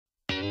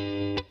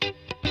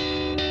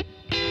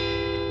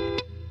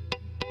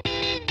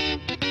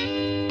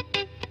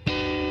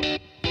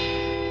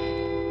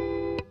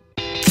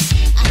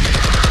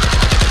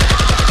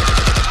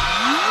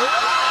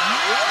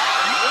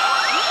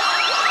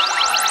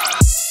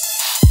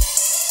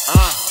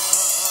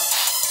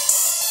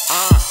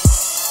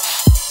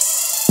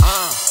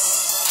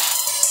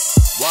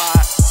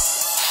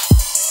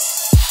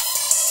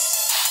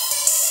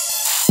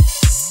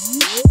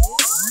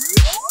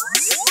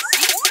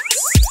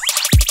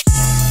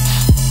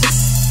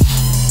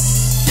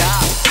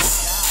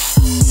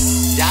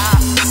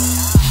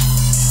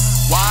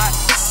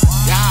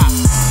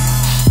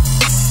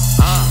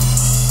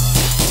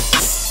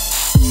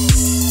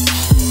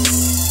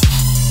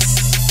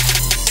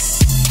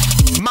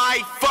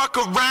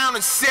fuck around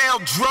and sell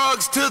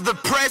drugs to the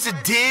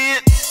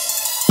president.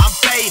 I'm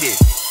faded,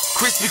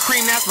 Krispy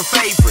Kreme, that's my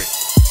favorite.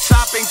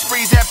 Shopping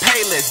sprees at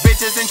Payless,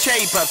 bitches and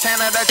shape ups,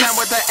 10 out of 10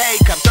 with the A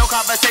cups. No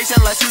conversation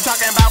unless you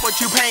talking about what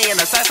you paying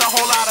us. That's a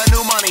whole lot of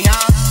new money,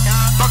 huh?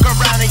 Fuck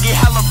around and get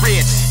hella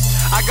rich.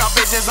 I got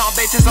bitches on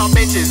bitches on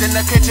bitches in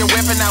the kitchen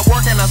whipping, not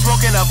working, I'm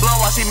smoking a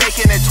blunt while she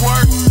making it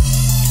twerk.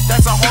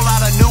 That's a whole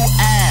lot of new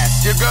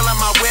ass. Your girl in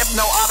my whip,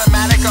 no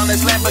automatic on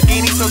this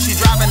Lamborghini, so she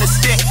driving a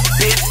stick,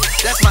 bitch.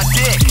 That's my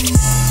dick.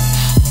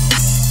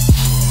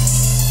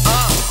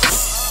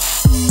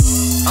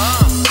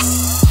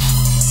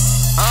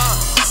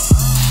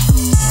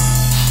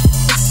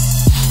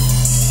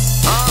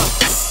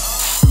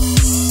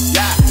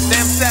 Yeah,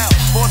 stem cell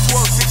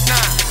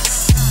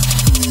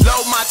 42069.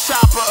 Load my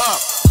chopper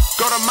up.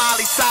 Go to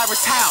Miley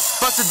Cyrus'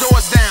 house. Bust the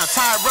doors down,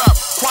 tie her up,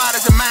 quiet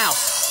as a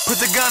mouse. Put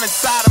the gun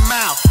inside her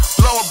mouth,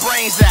 blow her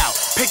brains out.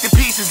 Pick the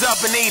pieces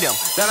up and eat them,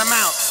 then I'm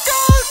out.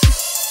 Skirt,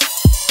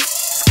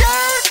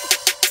 skirt.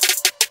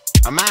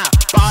 I'm out,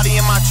 body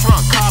in my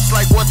trunk, cops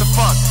like what the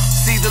fuck.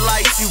 See the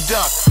lights, you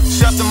duck,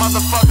 shut the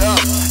motherfucker up.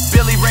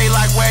 Billy Ray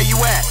like where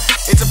you at?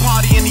 It's a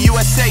party in the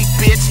U.S.A,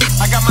 bitch.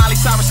 I got Miley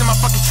Cyrus in my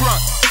fucking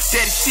trunk,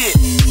 dead as shit.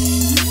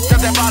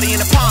 Dump that body in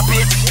the pond,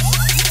 bitch.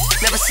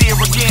 Never see her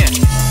again.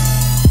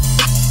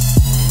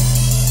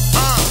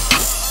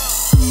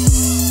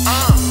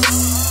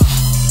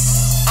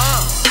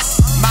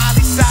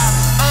 Miley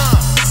Cyrus,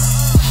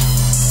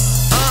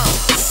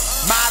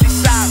 Miley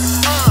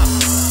Cyrus,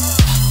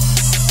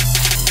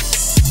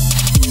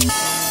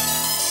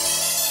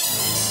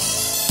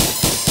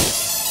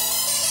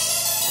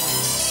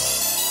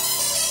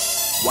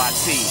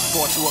 YT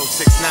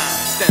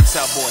 42069, stem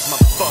cell boys,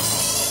 motherfucker.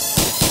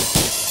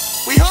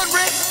 We hood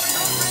rich.